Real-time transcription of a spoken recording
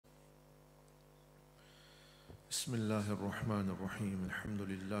بسم الله الرحمن الرحيم الحمد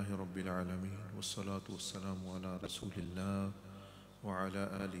لله رب العالمين والصلاة والسلام على رسول الله وعلى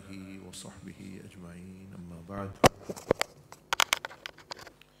آله وصحبه أجمعين أما بعد.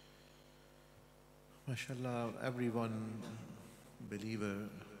 MashaAllah, everyone, believer,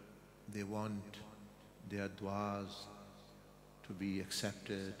 they want their du'as to be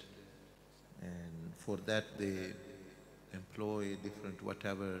accepted, and for that they employ different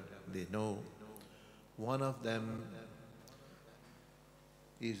whatever they know. One of them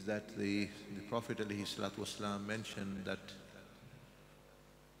is that the Prophet ﷺ mentioned that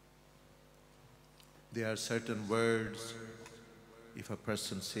there are certain words, if a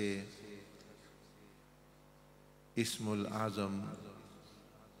person say ISM-UL-AZAM,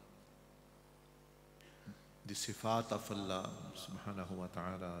 the sifat of Allah subhanahu wa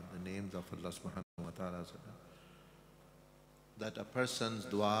ta'ala, the names of Allah subhanahu wa ta'ala, that a person's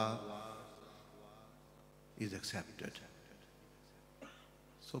dua is accepted.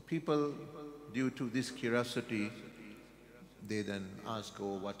 So people, due to this curiosity, they then ask,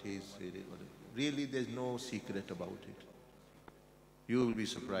 oh, what is really? Really, there's no secret about it. You will be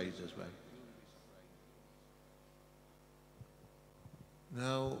surprised as well.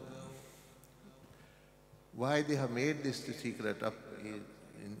 Now, why they have made this secret up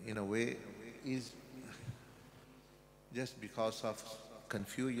in a way is just because of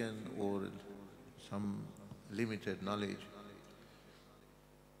confusion or some limited knowledge.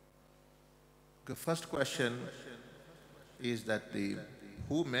 The first question is that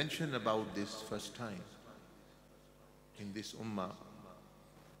who mentioned about this first time in this ummah?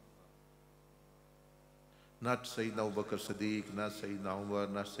 Not Sayyidina Abu Bakr Siddiq, not Sayyidina Umar,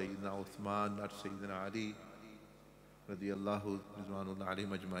 not Sayyidina Uthman, not Sayyidina Ali radiyallahu rizwanullah alayhim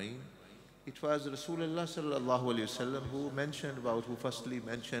ajma'in. It was Rasulullah sallallahu alayhi wasallam who mentioned about, who firstly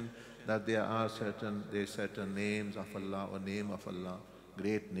mentioned that there are certain names of Allah, or name of Allah,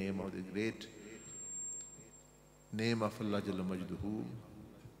 great name, or the great name of Allah Jalla Majduhu,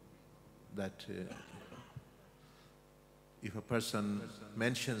 that if a person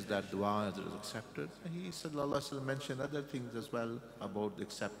mentions that dua is accepted. He sallallahu alaihi wasallam mentioned other things as well about the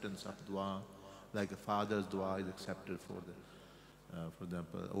acceptance of dua, like a father's dua is accepted for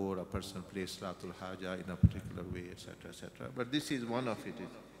example, or a person plays Salatul Haja in a particular way, etc., etc. But this is one of it.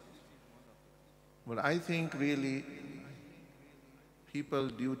 But I think really people,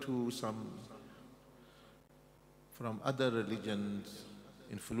 due to some from other religions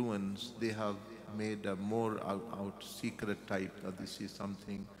influence, they have made a more out secret type that this is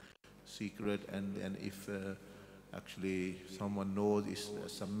something secret, and if actually someone knows it's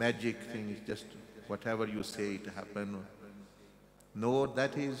some magic thing, it's just whatever you say it happen. Nor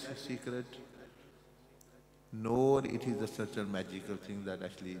that is secret, nor it is a certain magical thing that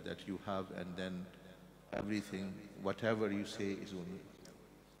actually that you have, and then everything, whatever you say is only.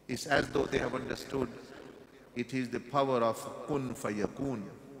 It's as though they have understood it is the power of kun fayakun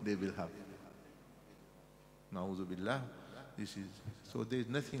they will have. Na'udhu billah. This is, so there is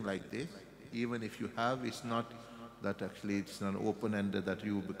nothing like this. Even if you have, it's not that actually it's an open-ended that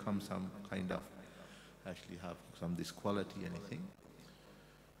you become some kind of, actually have some this quality, anything.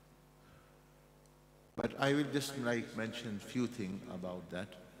 But I will just like mention few things about that.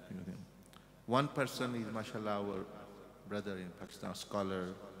 One person is, mashallah, our brother in Pakistan, scholar,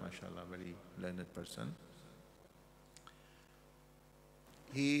 mashallah, very learned person.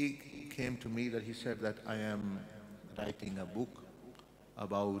 He came to me that he said that I am writing a book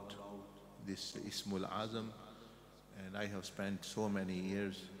about this ISM-UL-AZAM, and I have spent so many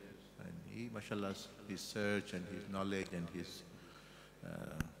years, and he, mashallah, his search and his knowledge and his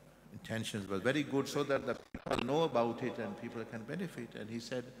intentions were very good, so that the people know about it and people can benefit. And he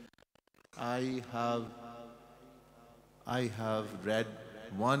said, I have read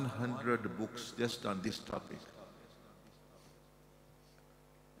 100 books just on this topic.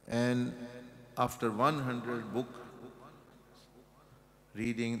 And after 100 book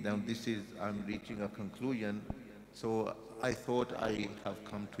reading, then I'm reaching a conclusion. So I thought I have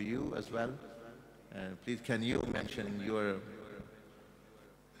come to you as well. And please, can you mention your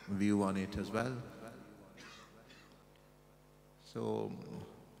view on it as well? So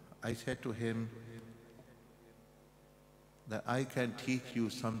I said to him that I can teach you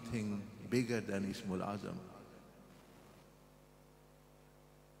something bigger than ISM-UL-AZAM,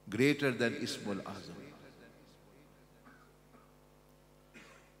 greater than ISM-UL-AZAM.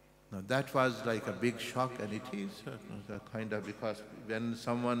 Now that was like a big shock, and it is kind of, because when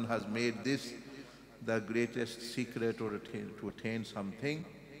someone has made this the greatest secret or to attain something,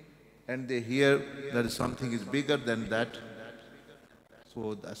 and they hear that something is bigger than that,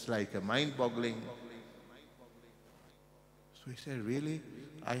 so that's like a mind-boggling. So he said, really?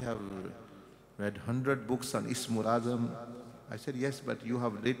 I have read 100 books on Ism-ul-Azam. I said, yes, but you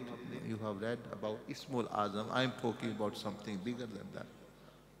have read about Ism-ul-Azam. I'm talking about something bigger than that.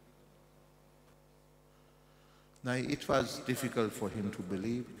 Now, it was difficult for him to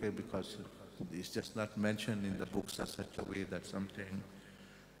believe, okay, because it's just not mentioned in the books in such a way that something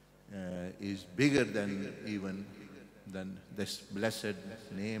is bigger than even than this blessed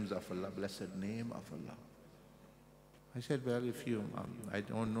names of Allah, blessed name of Allah. I said, well, if you, I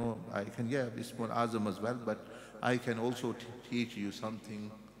don't know, I can, yeah, Ism-ul-Azam as well, but I can also teach you something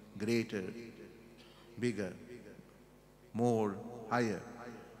greater, bigger, more, higher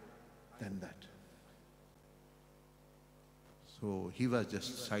than that. So he was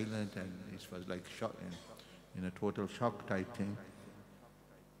just silent, and it was like shock, in a total shock type thing.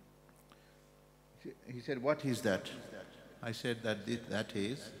 He said, what is that? I said that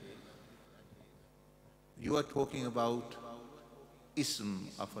is, you are talking about Ism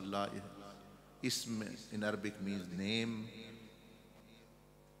of Allah. Ism in Arabic means name.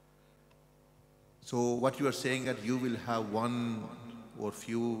 So what you are saying that you will have one or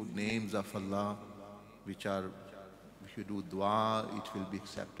few names of Allah which are, if you do dua, it will be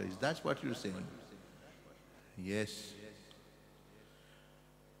accepted. Is that what you're saying? Yes.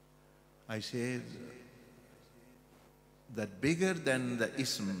 I said that bigger than the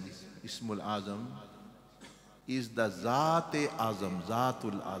Ism-ul-Azam, is the Zat-e-Azam,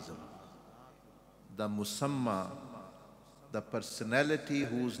 Zatul-Azam, the Musamma, the personality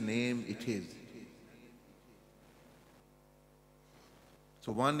whose name it is.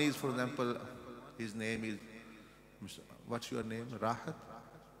 So one is, for example, his name is, what's your name? Rahat?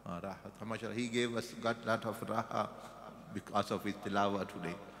 Rahat. MashaAllah, he got a lot of raha because of his tilawa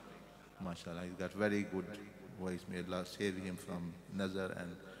today. MashaAllah, he's got very good voice. May Allah save him from nazar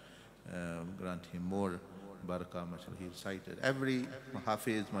and grant him more barakah. MashaAllah, he recited. Every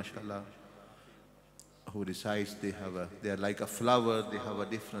hafiz, MashaAllah, who recites, they are like a flower, they have a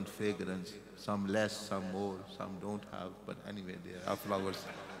different fragrance. Some less, some more, some don't have, but anyway, they are flowers.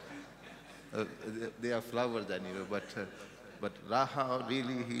 They are flowers anyway, but Raha,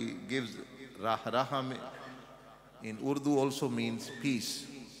 really, he gives, Raha in Urdu also means peace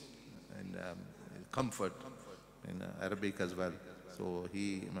and comfort in Arabic as well. So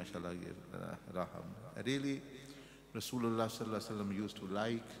he, mashallah, gave Raha. Really, Rasulullah sallallahu alaihi wasallam used to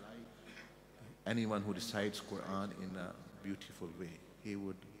like anyone who recites Quran in a beautiful way. He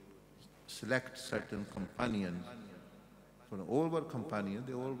would select certain companions. So all were companions,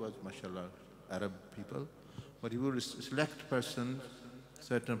 they all was, mashallah, Arab people. But he would select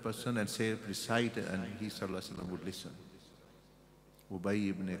certain person and say, recite, and he, sallallahu alaihi wasallam, would listen. Ubay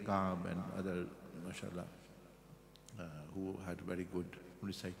ibn Ka'b and other, mashallah, who had very good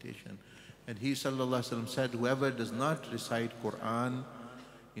recitation. And he, sallallahu alaihi wasallam, said, whoever does not recite Quran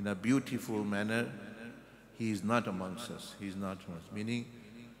in a beautiful manner, he is not amongst us. He is not amongst us. Meaning,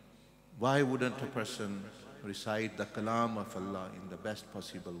 why wouldn't a person recite the kalam of Allah in the best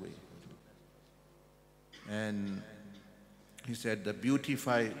possible way? And he said,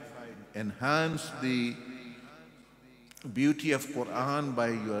 enhance the beauty of Quran by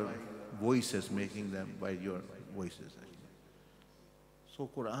your voices, making them by your voices. So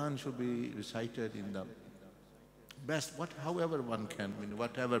Quran should be recited in the best, however one can,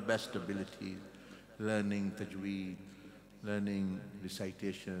 whatever best ability, learning tajweed, learning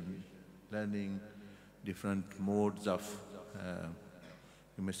recitation, learning different modes of,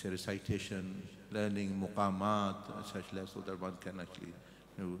 you may say, recitation, learning muqamat, such so that one can actually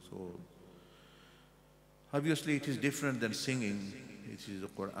do. So obviously it is different than singing. It is the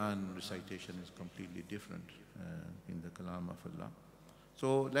Quran recitation is completely different in the kalam of Allah.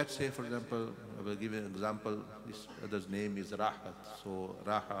 So let's say, for example, I will give you an example. This other's name is Rahat. So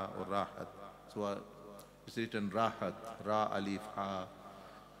Raha or Rahat. So it's written Rahat, Ra, Alif, Ha,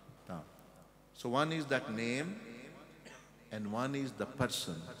 Ta. So one is that name and one is the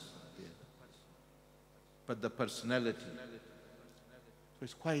person. But the personality. So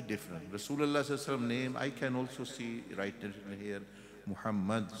it's quite different. Rasulullah sallallahu alaihi wasallam name, I can also see right here,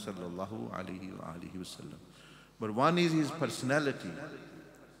 Muhammad sallallahu alaihi wasallam. But one is his personality.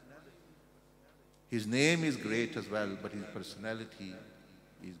 His name is great as well, but his personality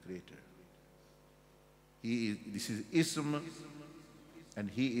is greater. This is Ism, and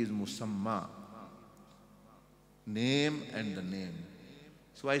he is Musamma. Name and the name.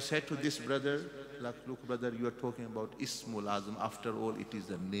 So I said to this brother, look brother, you are talking about Ism-ul-Azam. After all, it is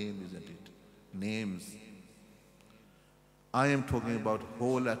a name, isn't it? Names. I am talking about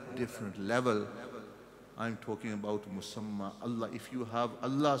whole at different level. I'm talking about Musamma, Allah. If you have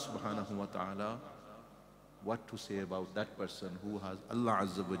Allah subhanahu wa ta'ala, what to say about that person who has Allah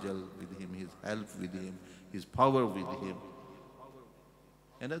Azza wa Jal with him, his help with him, his power with him.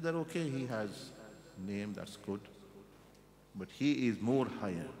 Another, okay, he has name, that's good, but he is more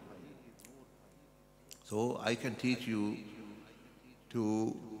higher. So I can teach you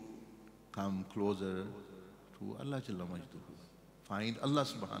to come closer to Allah Jalla Majduhu. Find Allah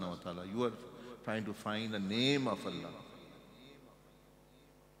subhanahu wa ta'ala. You are trying to find the name of Allah.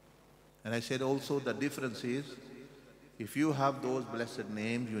 And I said also the difference is, if you have those blessed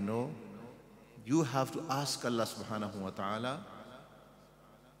names, you know, you have to ask Allah subhanahu wa ta'ala.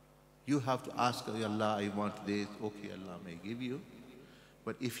 You have to ask Allah, I want this. Okay, Allah may give you.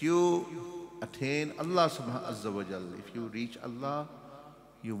 But if you attain Allah subhanahu wa ta'ala, if you reach Allah,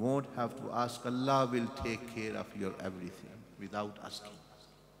 you won't have to ask. Allah will take care of your everything without asking.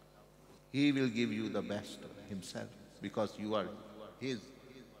 He will give you the best of himself because you are his.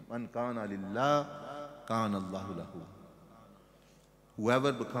 Man kana lillah, kana Allahu lahu.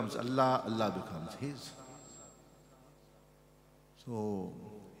 Whoever becomes Allah, Allah becomes his. So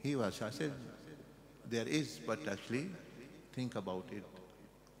I said, there is, but actually, think about it.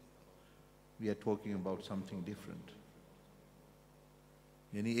 We are talking about something different.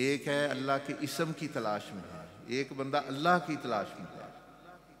 यानी एक है अल्लाह के इस्म की तलाश में है, एक बंदा अल्लाह की तलाश में है,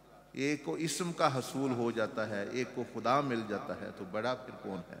 एक को इस्म का हसूल हो जाता है, एक को खुदा मिल जाता है, तो बड़ा फिर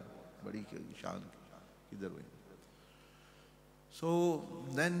कौन है, बड़ी शान किधर हुई. So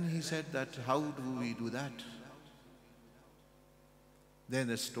then he said that how do we do that? Then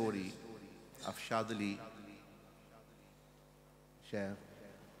a story of Shadali Sheikh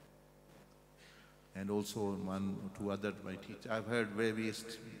and also one or two other my teachers. I've heard various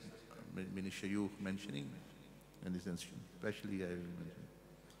many shayukh mentioning in this instance, especially I mentioned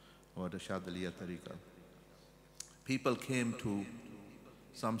about the Shadaliya Tariqa. People came to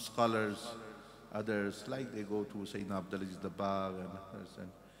some scholars, others, like they go to Sayyidina Ahmad Dabbagh and others,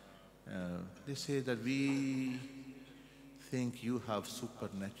 and they say that we think you have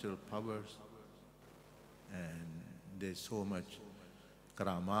supernatural powers and there's so much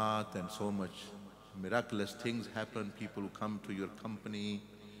karamat and so much miraculous things happen. People who come to your company,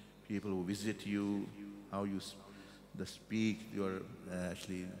 people who visit you, how you speak, your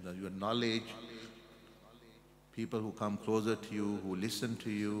your knowledge, people who come closer to you, who listen to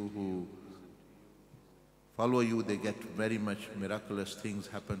you, who follow you, they get very much miraculous things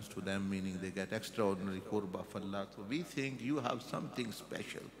happens to them, meaning they get extraordinary qurba of Allah. So we think you have something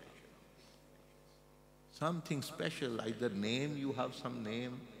special. Something special, either name, you have some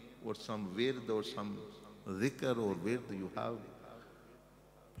name, or some wird, or some dhikr or wird you have.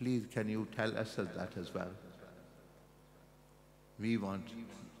 Please, can you tell us that as well? We want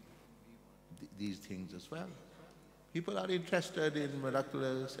these things as well. People are interested in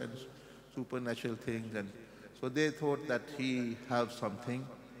miraculous and supernatural things, and so they thought that he have something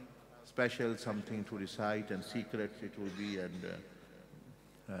special, something to recite, and secret it will be, and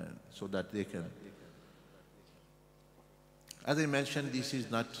so that they can. As I mentioned, this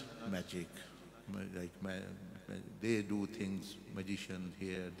is not magic. Like they do things, magician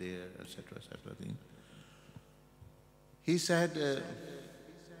here, there, etc., etc. Thing. He said,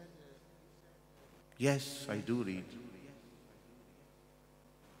 yes, I do read.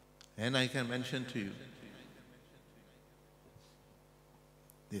 And I can mention to you.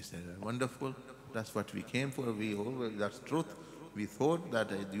 They said, wonderful, that's what we came for. That's truth. We thought that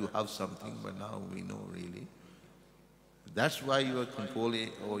you have something, but now we know really. That's why you are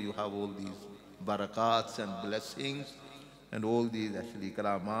controlling, or you have all these barakats and blessings, and all these actually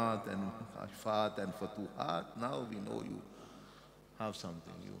karamat and ashfat and fatuhat. Now we know you have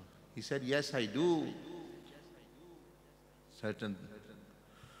something. He said, yes, I do. Certain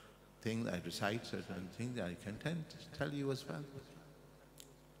things, I recite certain things, I can tell you as well.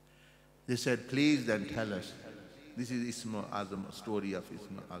 They said, please then tell us. This is ISM-UL-AZAM, story of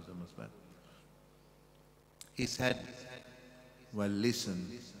ISM-UL-AZAM as well. He said, well,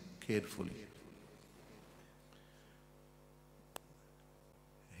 listen carefully.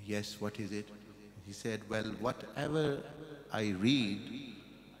 Yes, what is it? He said, well, whatever I read,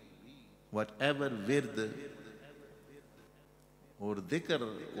 whatever wird or dhikr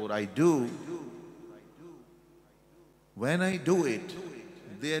or I do, when I do it,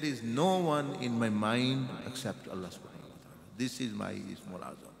 there is no one in my mind except Allah subhanahu wa ta'ala. This is my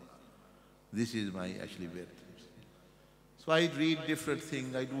ISM-UL-AZAM. This is my actually wird. So I read different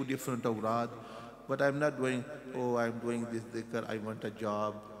things, I do different awrad, but I'm not doing, oh, I'm doing this dhikr, I want a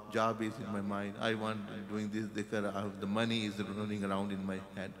job. Job is in my mind. I want doing this dhikr, the money is running around in my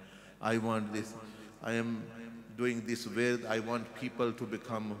head. I want this, I am doing this wird, I want people to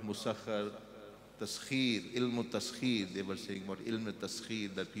become musakhar Taskhir, ilm taskhir, they were saying about ilm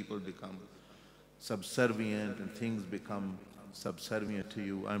taskhir, that people become subservient and things become subservient to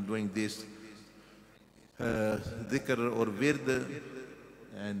you. I'm doing this dhikr or wird,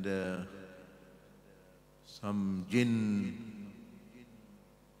 and some jinn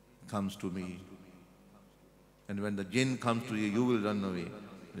comes to me. And when the jinn comes to you, you will run away.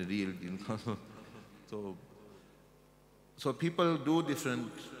 The real jinn comes. So people do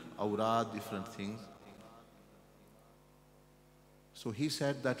different awrad, different things. So he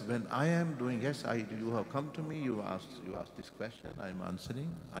said that when I am doing, yes, you have come to me, you asked this question, I'm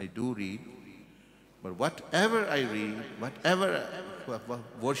answering, I do read. But whatever I read, whatever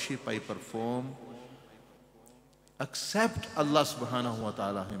worship I perform, except Allah subhanahu wa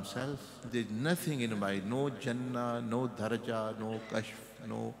ta'ala himself, there's nothing in my, no Jannah, no daraja, no kashf,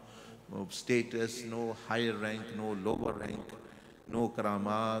 no status, no higher rank, no lower rank, no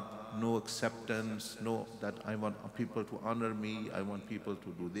karamat, no acceptance, no that I want people to honor me, I want people to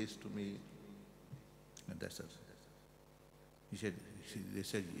do this to me. And that's it. They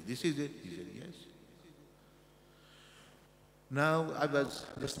said, this is it? He said, yes. Now I was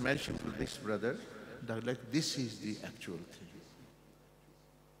just mentioning to this brother that like this is the actual thing.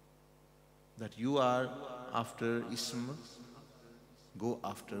 That you are after ism, go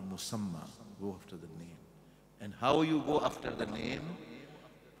after musamma, go after the name. And how you go after the name,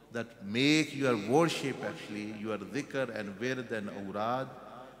 that make your worship actually, your dhikr and wird and awrad,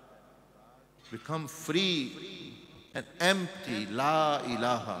 become free and empty. La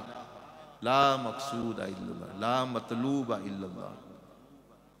ilaha, la maqsooda illallah, la matluba illallah.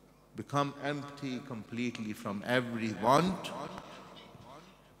 Become empty completely from every want,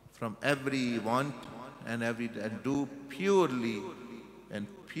 and do purely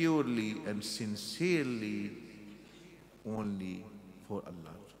and sincerely only for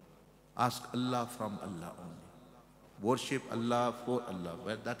Allah. Ask Allah from Allah only. Worship Allah for Allah.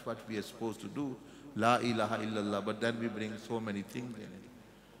 Well, that's what we are supposed to do. La ilaha illallah. But then we bring so many things in it.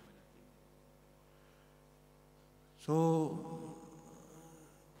 So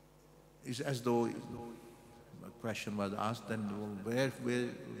it's as though a question was asked, then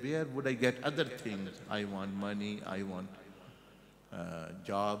where would I get other things? I want money, I want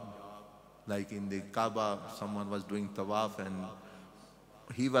job. Like in the Kaaba, someone was doing tawaf and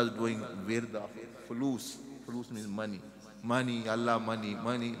he was doing wird of fulus. Fulus means money. Money, Allah, money,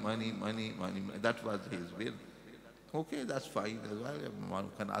 money, money, money, money. That was his wird. Okay, that's fine. One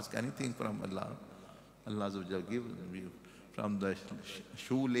can ask anything from Allah. Allah will give you from the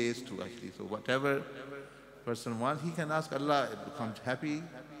shoelace to actually. So whatever person wants, he can ask Allah, it becomes happy.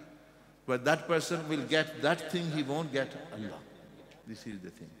 But that person will get that thing, he won't get Allah. This is the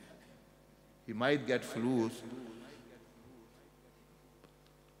thing. He might get fulus.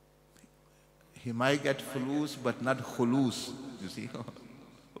 He might get fulus, but not khulus. You see?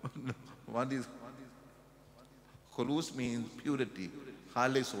 One is khulus means purity.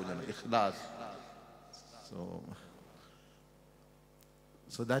 Khalis ho jana, ikhlas.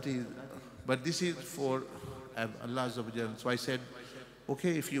 So that is, but this is for Allah Azza wa Jalla. So I said,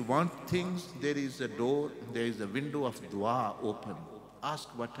 okay, if you want things, there is a door, there is a window of dua open. Ask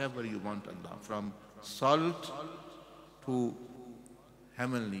whatever you want Allah, from salt to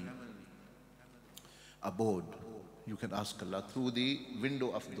heavenly abode. You can ask Allah through the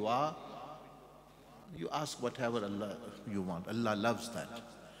window of dua. You ask whatever Allah you want. Allah loves that.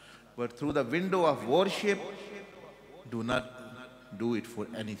 But through the window of worship, do not do it for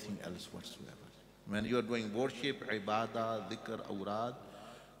anything else whatsoever. When you are doing worship, ibadah, dhikr, awrad,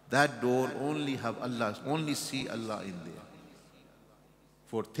 that door only have Allah, only see Allah in there.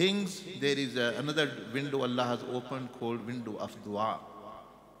 For things, there is another window Allah has opened called window of dua.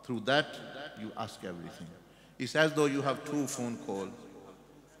 Through that, you ask everything. It's as though you have two phone calls.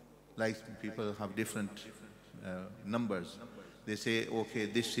 Like people have different numbers. They say, okay,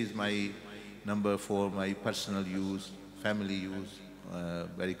 this is my number for my personal use, family use,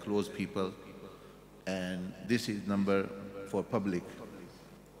 very close people, and this is number for public.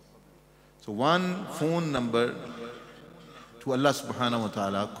 So one phone number to Allah subhanahu wa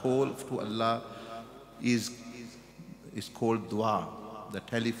ta'ala, call to Allah is called dua. The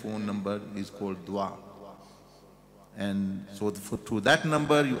telephone number is called dua. And so through that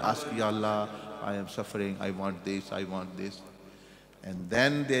number you ask, Ya Allah, I am suffering, I want this, I want this. And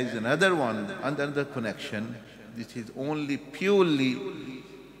then there is another one, another connection. This is only purely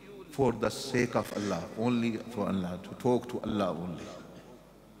for the sake of Allah, only for Allah, to talk to Allah only.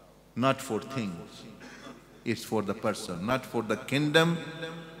 Not for things. It's for the person, not for the kingdom,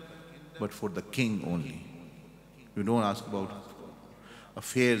 but for the king only. You don't ask about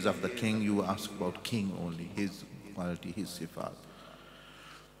affairs of the king, you ask about king only, his quality, his sifat.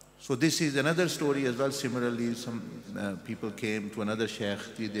 So this is another story as well. Similarly, some people came to another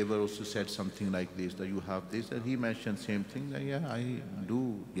sheikh, they were also said something like this, that you have this, and he mentioned same thing, that yeah, I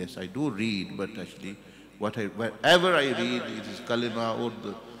do, yes, I do read, but actually wherever I read, it is kalima or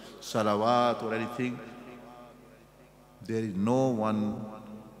the salawat or anything, there is no one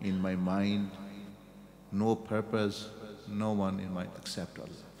in my mind, no purpose, no one in mind except Allah,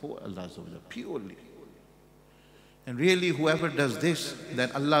 for Allah purely. And really, whoever does this,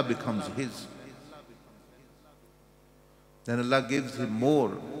 then Allah becomes his. Then Allah gives him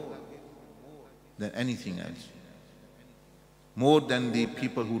more than anything else. More than the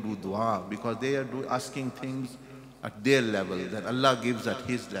people who do dua, because they are asking things at their level, then Allah gives at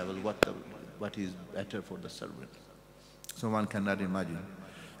his level what is better for the servant. So one cannot imagine.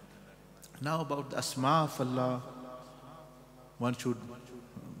 Now about the asma of Allah, one should,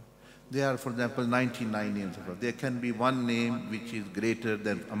 there are, for example, 99 names of Allah. There can be one name which is greater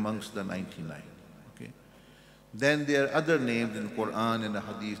than amongst the 99. Okay? Then there are other names in the Quran and the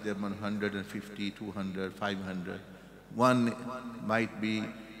Hadith, there are 150, 200, 500. One might be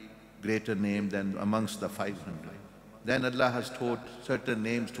greater name than amongst the 500. Then Allah has taught certain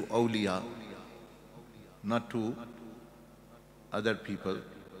names to awliya, not to other people.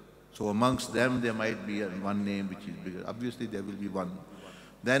 So amongst them there might be one name which is bigger. Obviously there will be one.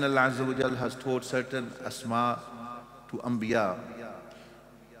 Then Allah Azza wa Jal has taught certain asma to anbiya,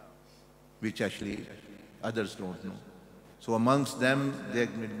 which actually others don't know. So amongst them there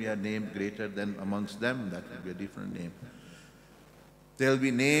will be a name greater than amongst them, that will be a different name. There will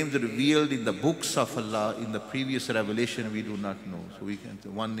be names revealed in the books of Allah in the previous revelation we do not know. So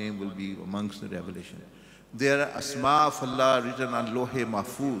one name will be amongst the revelation. There are asma of Allah written on Lohe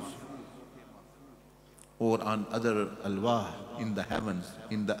Mahfuz or on other alwah in the heavens,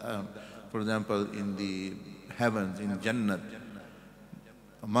 for example, in the heavens, in Jannat.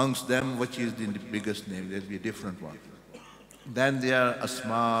 Amongst them, which is the biggest name, there will be a different one. Then there are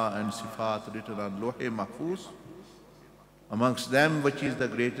asma and sifat written on Lohe Mahfuz. Amongst them, which is the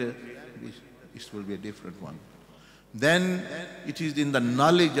greater, this will be a different one. Then it is in the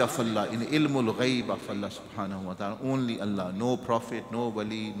knowledge of Allah, in ilmul ghaib of Allah subhanahu wa ta'ala, only Allah, no prophet, no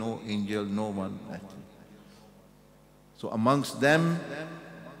wali, no angel, no one. So amongst them,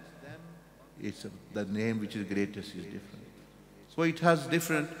 it's the name which is greatest is different. So it has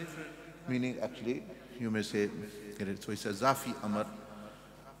different meaning actually, you may say, so it's a Zafi Amr,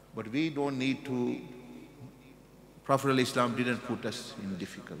 but we don't need to, Prophet ﷺ didn't put us in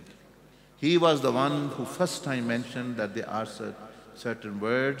difficulty. He was the one who first time mentioned that there are certain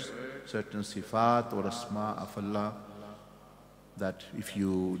words, certain sifat or asma of Allah, that if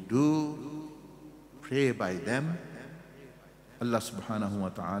you do pray by them, Allah subhanahu wa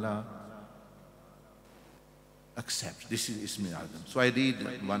ta'ala accepts. This is Ism-ul-Azam. So I read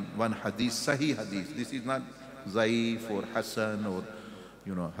one hadith, Sahih hadith. This is not Zaif or Hasan or,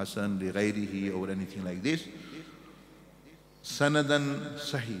 Hasan li ghayrihi or anything like this. Sanadan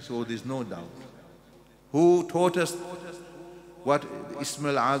Sahih, so there's no doubt. Who taught us what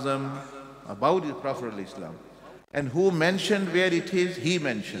Ism-ul-Azam about the Prophet ﷺ, and who mentioned where it is, he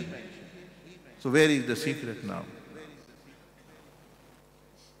mentioned. So where is the secret now?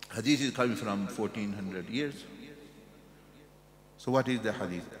 Hadith is coming from 1400 years. So what is the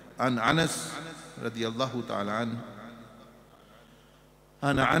hadith? An Anas radiyallahu ta'ala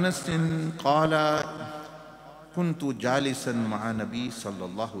an Anas qala kuntu jalisan ma'a Nabi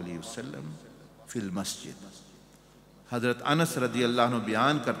sallallahu alayhi wasallam fil masjid. Hazrat Anas radiyallahu anhu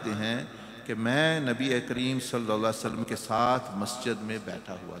बयान करते हैं कि मैं नबी करीम सल्लल्लाहु अलैहि वसल्लम के साथ मस्जिद में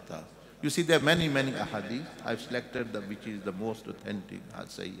बैठा हुआ था. You see, there are many ahadith. I've selected which is the most authentic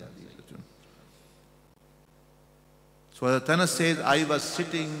Sahih hadith. So Hazrat Anas says, I was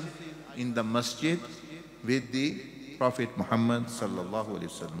sitting in the masjid with the Prophet Muhammad sallallahu alaihi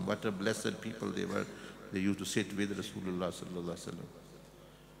wasallam. What a blessed people they were. They used to sit with Rasulullah sallallahu alaihi wasallam.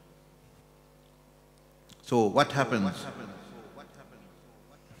 So what happens?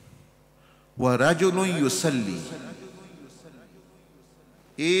 Wa rajulun yusalli.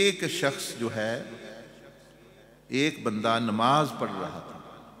 एक शख्स जो है, एक बंदा नमाज पढ़ रहा था,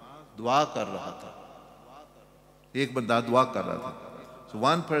 दुआ कर रहा था. एक बंदा दुआ कर रहा था. So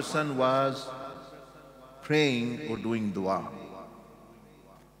one person was praying or doing dua.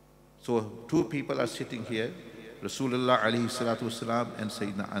 So two people are sitting here, Rasulullah alayhi salatu wasalam and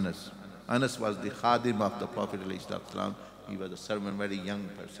Sayyidina Anas. Anas was the khadim of the Prophet alayhi salatu wasalam. He was a servant, very young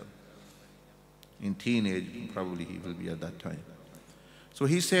person. In teenage, probably he will be at that time. So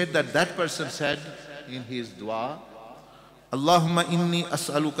he said that person said in his dua, Allahumma inni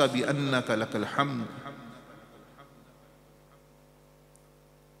as'aluka bi annaka lakal hamd.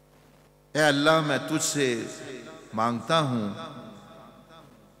 ए अल्लाह मैं तुझसे मांगता हूँ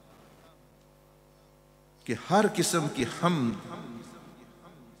कि हर किस्म की हमद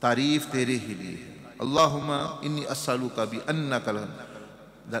तारीफ तेरे ही लिए है। Allahumma inni as'aluka bi annaka,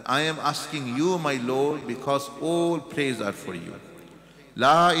 that I am asking you, my Lord, because all praise are for you.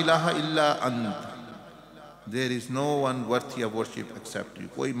 La ilaha illa ant, there is no one worthy of worship except you.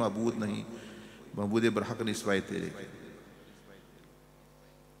 कोई मबूद नहीं, मबूद बरहक नहीं सिवाय तेरे।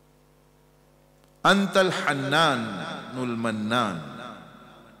 Antil हन्नानुल mannan,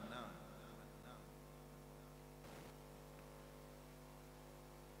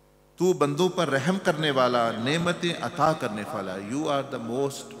 तू बंदों पर रहम करने वाला, नेमतें अता करने वाला। You are the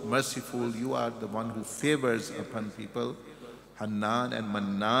most merciful, you are the one who favors upon people. Hannan and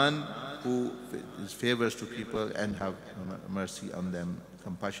Mannan, who is favors to people and have mercy on them,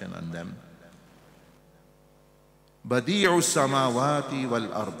 compassion on them. Badi'u samawati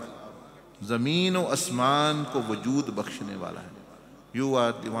wal ard, ज़मीन और आसमान को वजूद बख्शने वाला है। You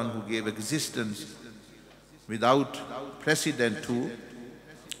are the one who gave existence without precedent to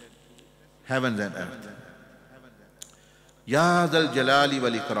heavens and earth. या ज़ल जलाली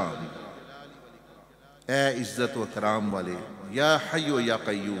वल इकराम, ए इज्जत व कराम वाले। या हय्यो या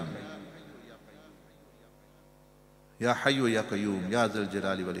कय्यूम, या हय्यो या कय्यूम, या ज़ल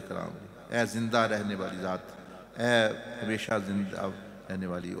जलाली वल इकराम, ए जिंदा रहने वाली ज़ात, ए हमेशा जिंदा रहने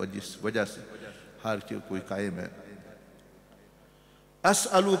वाली, और जिस वजह से हर चीज़ कोई कायम है।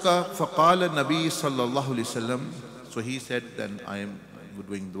 अस्अलुका फ़क़ाल नबी सल्लल्लाहु अलैहि वसल्लम, so he said, then I am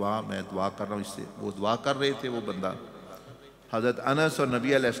doing दुआ, मैं दुआ कर रहा हूँ इससे। वो दुआ कर रहे थे, वो बंदा हज़रत अनस और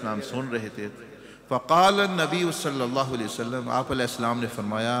नबी अलैहिस्सलाम सुन रहे थे। फ़क़ाल नबी सल्लल्लाहु अलैहि वसल्लम, आप अलैहिस्सलाम ने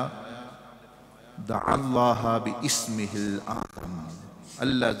फरमाया, दअल्लाह बिइस्मिहिल आज़म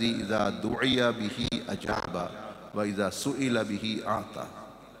अल्लज़ी इज़ा दुइया बिही अजाबा व इज़ा सुइला बिही आता,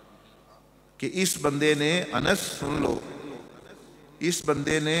 कि इस बंदे ने, अनस सुन लो, इस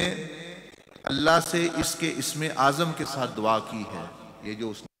बंदे ने अल्लाह से इसके इस्म आज़म के साथ दुआ की है। ये जो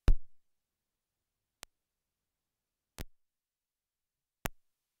उसने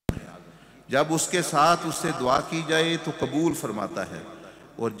जब उसके साथ उससे दुआ की जाए तो कबूल फरमाता है,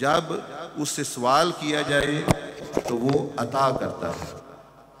 और जब उससे सवाल किया जाए तो वो अता करता है।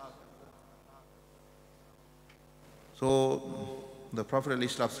 So the Prophet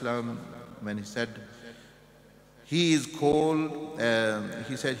ﷺ, when he said he is called,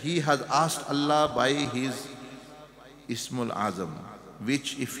 he said he has asked Allah by his Ism-ul-Azam,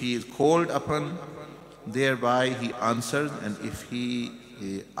 which if he is called upon, thereby he answers, and if he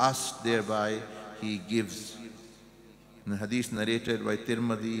asks, thereby he gives. In the hadith narrated by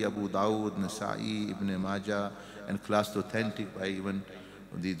Tirmidhi, Abu Dawud, Nasa'i, Ibn Majah, and classed authentic by even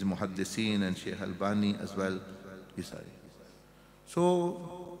these Muhaddiseen and Shaykh Albani as well.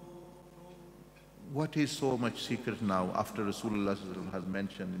 So, what is so much secret now after Rasulullah has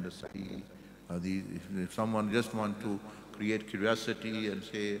mentioned in the Sahih? If someone just want to create curiosity and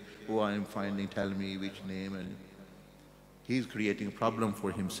say, oh, I am finding, tell me which name, and he's creating a problem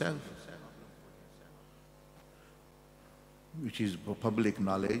for himself, which is public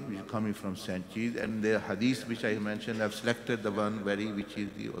knowledge, which is coming from centuries. And the hadith which I mentioned, I've selected the one which is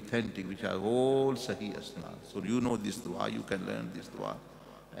the authentic, which are all Sahih Asna. So you know this dua, you can learn this dua.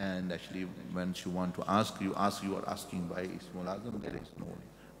 And actually, when you want to ask, you are asking by Ism-ul-Azam, there is no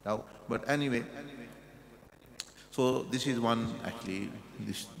doubt. But anyway, so this is one, actually,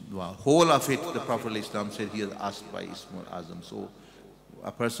 this dua. Whole of it, the Prophet ﷺ said he has asked by Ism-ul-Azam. So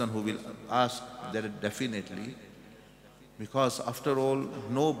a person who will ask, that definitely, because after all,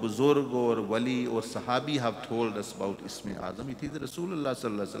 no Buzurg or Wali or Sahabi have told us about Ism-ul-Azam. It is Rasulullah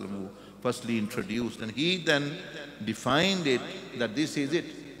sallallahu alaihi wasallam who firstly introduced, and he then defined it, that this is it.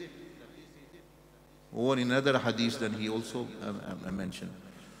 Or in another hadith, then he also mentioned.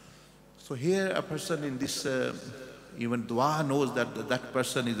 So here a person in this, even dua knows that that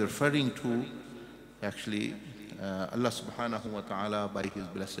person is referring to actually Allah subhanahu wa ta'ala by his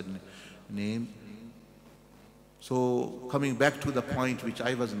blessed name. So coming back to the point which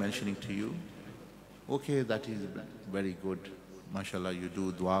I was mentioning to you, okay, that is very good. MashaAllah, you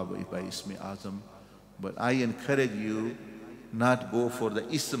do dua by Ism-ul-Azam. But I encourage you not go for the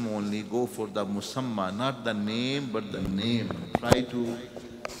ism only, go for the musamma, not the name, but the name. Try to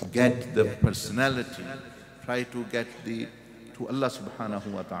get the personality. Try to get to Allah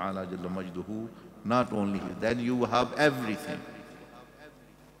subhanahu wa ta'ala jalla majduhu, not only. Then you have everything.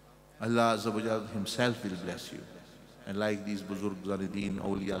 Allah Azza wa Jal himself will bless you. And like these Buzurg Zanidin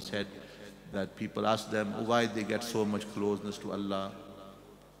awliya said, that people ask them why they get so much closeness to Allah.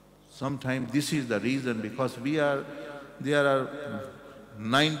 Sometimes this is the reason, because there are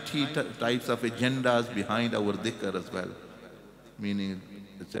 90 types of agendas behind our dhikr as well. Meaning,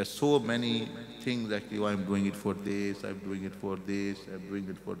 there are so many things actually, oh, I'm doing it for this, I'm doing it for this, I'm doing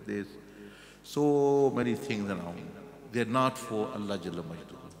it for this. So many things around. They're not for Allah Jalla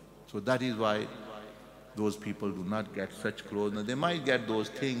Majduh. So that is why those people do not get such closeness. They might get those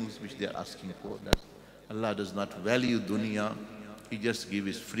things which they are asking for. That Allah does not value dunya. He just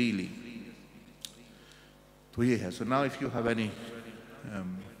gives freely. So now if you have any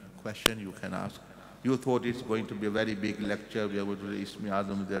question, you can ask. You thought it's going to be a very big lecture. We are going to do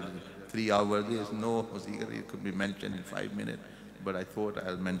ISM-UL-AZAM, there 3 hours. There is no, it could be mentioned in 5 minutes. But I thought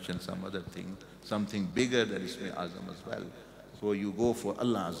I'll mention some other thing, something bigger than ISM-UL-AZAM as well. So you go for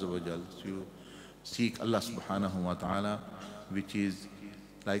Allah Azza wa Jal. So you seek Allah subhanahu wa ta'ala, which is,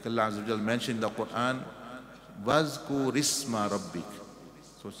 like Allah Azza wa Jal mentioned in the Quran, وَذْكُرِ اسْمَ رَبِّكَ.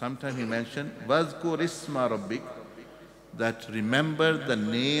 So sometimes he mentioned, وَذْكُرِ اسْمَ رَبِّكَ, that remember the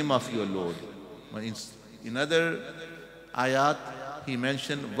name of your Lord. In other ayat, he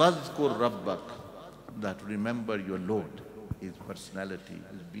mentioned, وَذْكُرْ رَبَّكَ, that remember your Lord, His personality,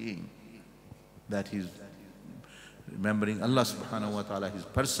 His being, that He's remembering Allah subhanahu wa ta'ala, His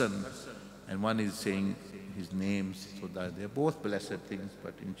person, and one is saying His names, so that they're both blessed things,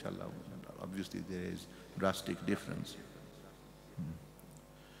 but inshallah, obviously there is drastic difference.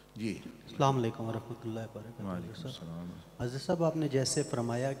 جی السلام علیکم ورحمۃ اللہ وبرکاتہ. حضرت صاحب آپ نے جیسے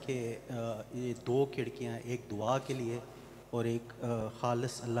فرمایا کہ یہ 2 کھڑکیاں، ایک دعا کے لیے اور ایک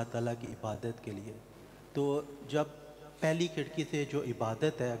خالص اللہ تعالیٰ کی عبادت کے لیے، تو جب پہلی کھڑکی سے جو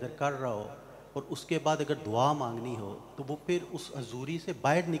عبادت ہے اگر کر رہا ہو اور اس کے بعد اگر دعا مانگنی ہو تو وہ پھر اس حضوری سے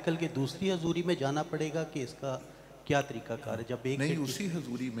باہر نکل کے دوسری حضوری میں جانا پڑے گا کہ اس کا کیا طریقہ کار ہے؟ جب ایک نہیں، اسی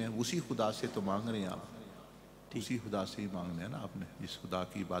حضوری میں اسی خدا سے تو مانگ رہے ہیں آپ، اسی خدا سے ہی مانگنا ہے نا آپ نے، جس خدا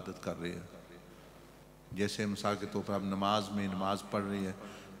کی عبادت کر رہے ہیں. جیسے مثال کے طور پر آپ نماز پڑھ رہے ہیں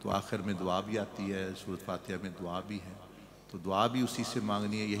تو آخر میں دعا بھی آتی ہے، سورۃ فاتحہ میں دعا بھی ہے، تو دعا بھی اسی سے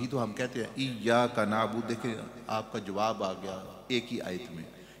مانگنی ہے. یہی تو ہم کہتے ہیں ایاک نعبد. دیکھیں آپ کا جواب آ گیا ایک ہی آیت میں،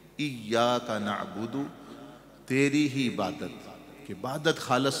 ایاک نعبد، تیری ہی عبادت، کہ عبادت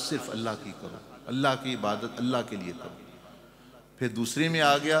خالص صرف اللہ کی کرو، اللہ کی عبادت اللہ کے لیے کرو. پھر دوسرے میں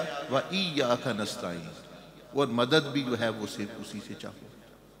آ گیا وَإِيَّاكَ نَسْتَعِينُ، اور مدد بھی جو ہے وہ صرف اسی سے چاہو.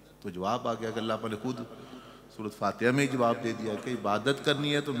 تو جواب آ گیا کہ اللہ نے خود سورۃ فاتحہ میں جواب دے دیا کہ عبادت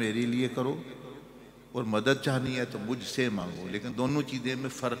کرنی ہے تو میرے لیے کرو اور مدد چاہنی ہے تو مجھ سے مانگو. لیکن دونوں چیزیں میں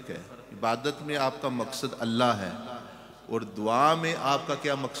فرق ہے. عبادت میں آپ کا مقصد اللہ ہے اور دعا میں آپ کا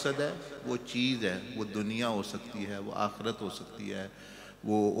کیا مقصد ہے؟ وہ چیز ہے، وہ دنیا ہو سکتی ہے، وہ آخرت ہو سکتی ہے،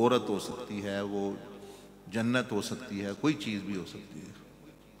 وہ عورت ہو سکتی ہے، وہ جنت ہو سکتی ہے، کوئی چیز بھی ہو سکتی ہے.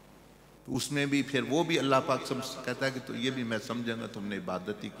 تو اس میں بھی پھر وہ بھی اللہ پاک کہتا ہے کہ تو یہ بھی میں سمجھوں گا تم نے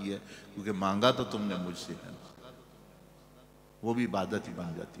عبادت ہی کی ہے، کیونکہ مانگا تو تم نے مجھ سے ہے، وہ بھی عبادت ہی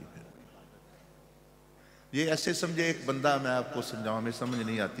بن جاتی ہے. پھر یہ ایسے سمجھے، ایک بندہ، میں آپ کو سمجھاؤں، ہمیں سمجھ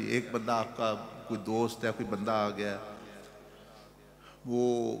نہیں آتی. ایک بندہ آپ کا کوئی دوست ہے، کوئی بندہ آ گیا، وہ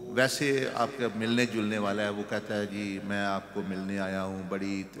ویسے آپ کا ملنے جلنے والا ہے، وہ کہتا ہے جی میں آپ کو ملنے آیا ہوں،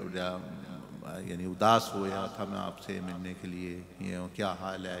 بڑی یعنی اداس ہوا تھا میں آپ سے ملنے کے لیے، یہ کیا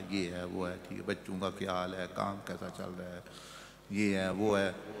حال ہے، یہ ہے وہ ہے، ٹھیک ہے، بچوں کا کیا حال ہے، کام کیسا چل رہا ہے، یہ ہے وہ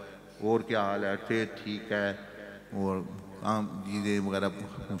ہے، اور کیا حال ہے، ٹھیک ہے، اور کام چیزیں وغیرہ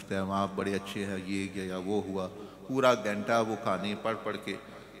پوچھتے ہیں، آپ بڑے اچھے ہیں، یہ کیا وہ ہوا. پورا گھنٹہ وہ کہانی پڑھ کے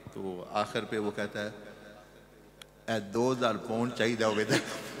تو آخر پہ وہ کہتا ہے 2000 پاؤنڈ چاہیے ہوئے تھے.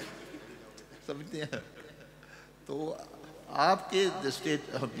 سمجھتے ہیں؟ تو آپ کے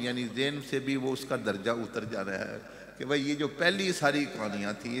یعنی ذہن سے بھی وہ اس کا درجہ اتر جا رہا ہے کہ بھائی یہ جو پہلی ساری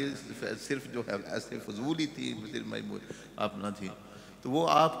کہانیاں تھیں یہ صرف جو ہے ایسے فضول ہی تھی، اپنا تھی. تو وہ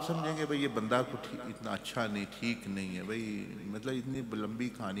آپ سمجھیں گے بھائی یہ بندہ کو اتنا اچھا نہیں، ٹھیک نہیں ہے، بھائی مطلب اتنی لمبی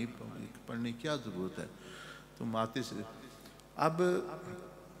کہانی پڑھنے کی کیا ضرورت ہے. تو آتے سے اب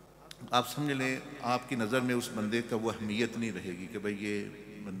آپ سمجھ لیں آپ کی نظر میں اس بندے کا وہ اہمیت نہیں رہے گی کہ بھائی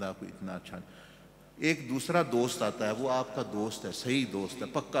یہ بندہ کوئی اتنا اچھا نہیں. ایک دوسرا دوست آتا ہے، وہ آپ کا دوست ہے، صحیح دوست ہے،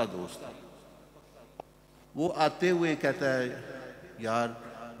 پکا دوست ہے. وہ آتے ہوئے کہتا ہے یار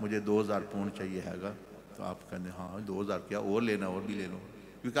مجھے 2000 پاؤنڈ چاہیے ہے گا. تو آپ کہتے ہیں ہاں 2000 کیا اور لینا، اور بھی لے لو،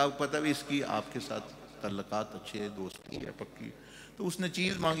 کیونکہ آپ کو پتہ بھی اس کی آپ کے ساتھ تعلقات اچھے، دوستی ہے پکی. تو اس نے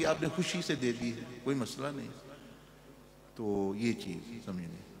چیز مانگی، آپ نے خوشی سے دے دی، کوئی مسئلہ نہیں. تو یہ چیز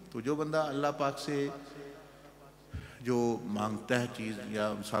سمجھیں. تو جو بندہ اللہ پاک سے جو مانگتا ہے چیز، یا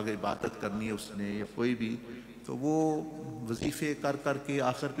اس آگے عبادت کرنی ہے اس نے یا کوئی بھی، تو وہ وظیفے کر کے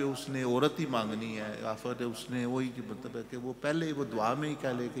آخر پہ اس نے عورت ہی مانگنی ہے. آخر اس نے وہی مطلب ہے کہ وہ پہلے وہ دعا میں ہی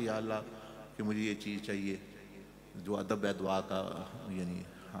کہہ لے کہ یا اللہ कि मुझे ये चीज़ चाहिए, जो अदब है दुआ का, यानी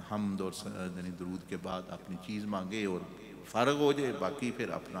हमद और यानी दरूद के बाद अपनी चीज़ मांगे और फ़ारग हो जाए, बाकी फिर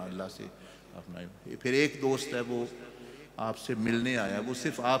अपना अल्लाह से अपना। फिर एक दोस्त है वो आपसे मिलने आया, वो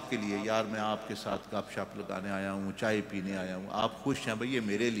सिर्फ आपके लिए, यार मैं आपके साथ गपशप लगाने आया हूँ, चाय पीने आया हूँ, आप खुश हैं भाई ये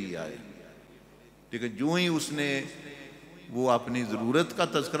मेरे लिए आए, लेकिन जो ही उसने वो अपनी ज़रूरत का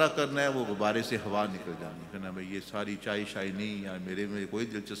तज़किरा करना है, वो गुब्बारे से हवा निकल जानी, कहना भाई ये सारी चाय शाय नहीं, या मेरे में कोई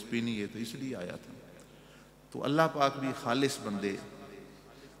दिलचस्पी नहीं है, तो इसलिए आया था। तो अल्लाह पाक भी खालिस बंदे,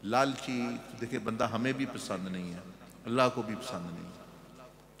 लालची, देखिए बंदा हमें भी पसंद नहीं है, अल्लाह को भी पसंद नहीं है।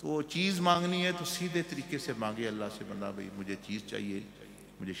 तो चीज़ मांगनी है तो सीधे तरीके से मांगे अल्लाह से, बंदा भाई मुझे चीज़ चाहिए,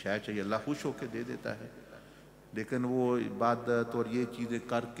 मुझे शय चाहिए, अल्लाह खुश होकर दे देता है। लेकिन वो इबादत और ये चीज़ें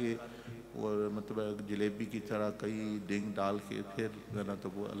करके और मतलब जलेबी की तरह कई डिंग डाल के फिर ना, तो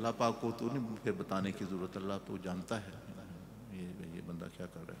वो अल्लाह पाक को तो नहीं फिर बताने की ज़रूरत, अल्लाह तो जानता है ये बंदा क्या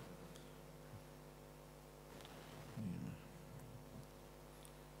कर रहा है।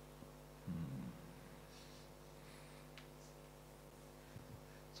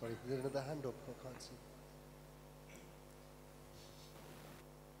 Sorry, is there another hand up? I can't see.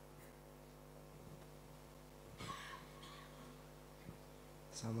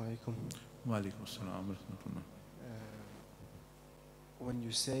 Assalamu alaikum. Wa alaikum assalam wa rahmatullah. When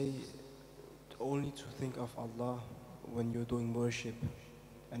you say only to think of Allah when you're doing worship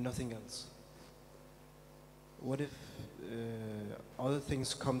and nothing else, what if other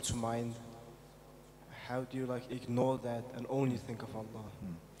things come to mind? How do you ignore that and only think of Allah?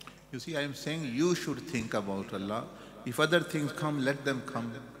 You see, I am saying you should think about Allah. If other things come, let them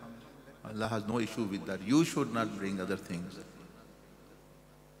come. Allah has no issue with that. You should not bring other things.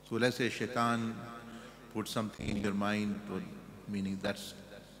 So let's say shaitan put something in your mind, meaning that's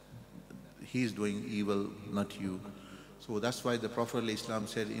he's doing evil, not you. So that's why the Prophet ﷺ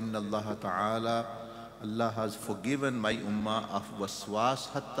said, Inna Allah Ta'ala, Allah has forgiven my ummah of waswas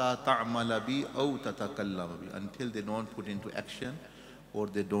hatta ta'mala bi aw tatakallama bi, until they don't put into action or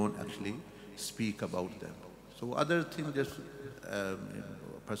they don't actually speak about them. So other things just a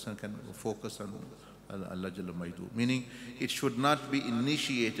person can focus on Allah Jalla Majdu, meaning it should not be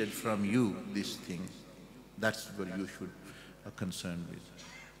initiated from you, this thing. That's what you should be concerned with.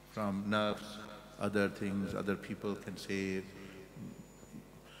 From nerves, other things, other people can say,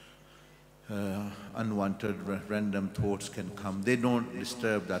 unwanted random thoughts can come. They don't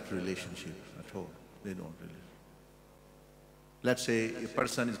disturb that relationship at all. They don't really. Let's say a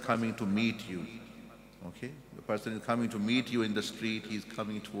person is coming to meet you, okay? The person is coming to meet you in the street, he's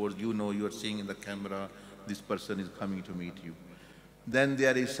coming towards you, you are seeing in the camera, this person is coming to meet you. Then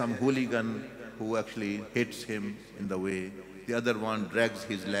there is some hooligan who actually hits him in the way, the other one drags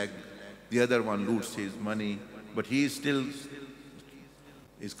his leg, the other one loots his money, but he still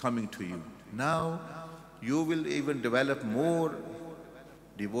is coming to you. Now you will even develop more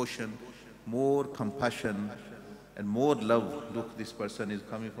devotion, more compassion, and more love. Look, this person is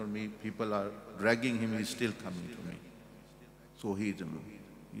coming for me, people are dragging him, he's still coming to me. So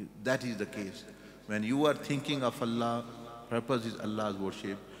that is the case. When you are thinking of Allah, purpose is Allah's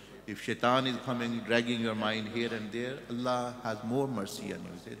worship. If shaitan is coming, dragging your mind here and there, Allah has more mercy on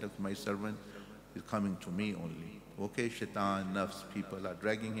you. Say, look, my servant is coming to me only. Okay, shaitan, nafs, people are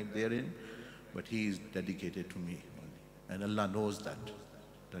dragging him therein, but he is dedicated to me only. And Allah knows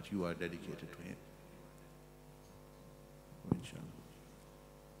that you are dedicated to him. Inshallah.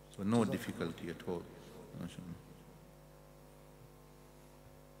 So no difficulty at all.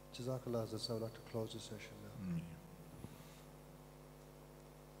 Jazakallah, I would like to close the session now.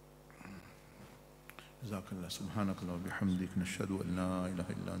 جزاك الله سبحانك اللهم وبحمدك نشهد أن لا إله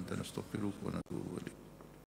إلا أنت نستغفرك ونتوب إليك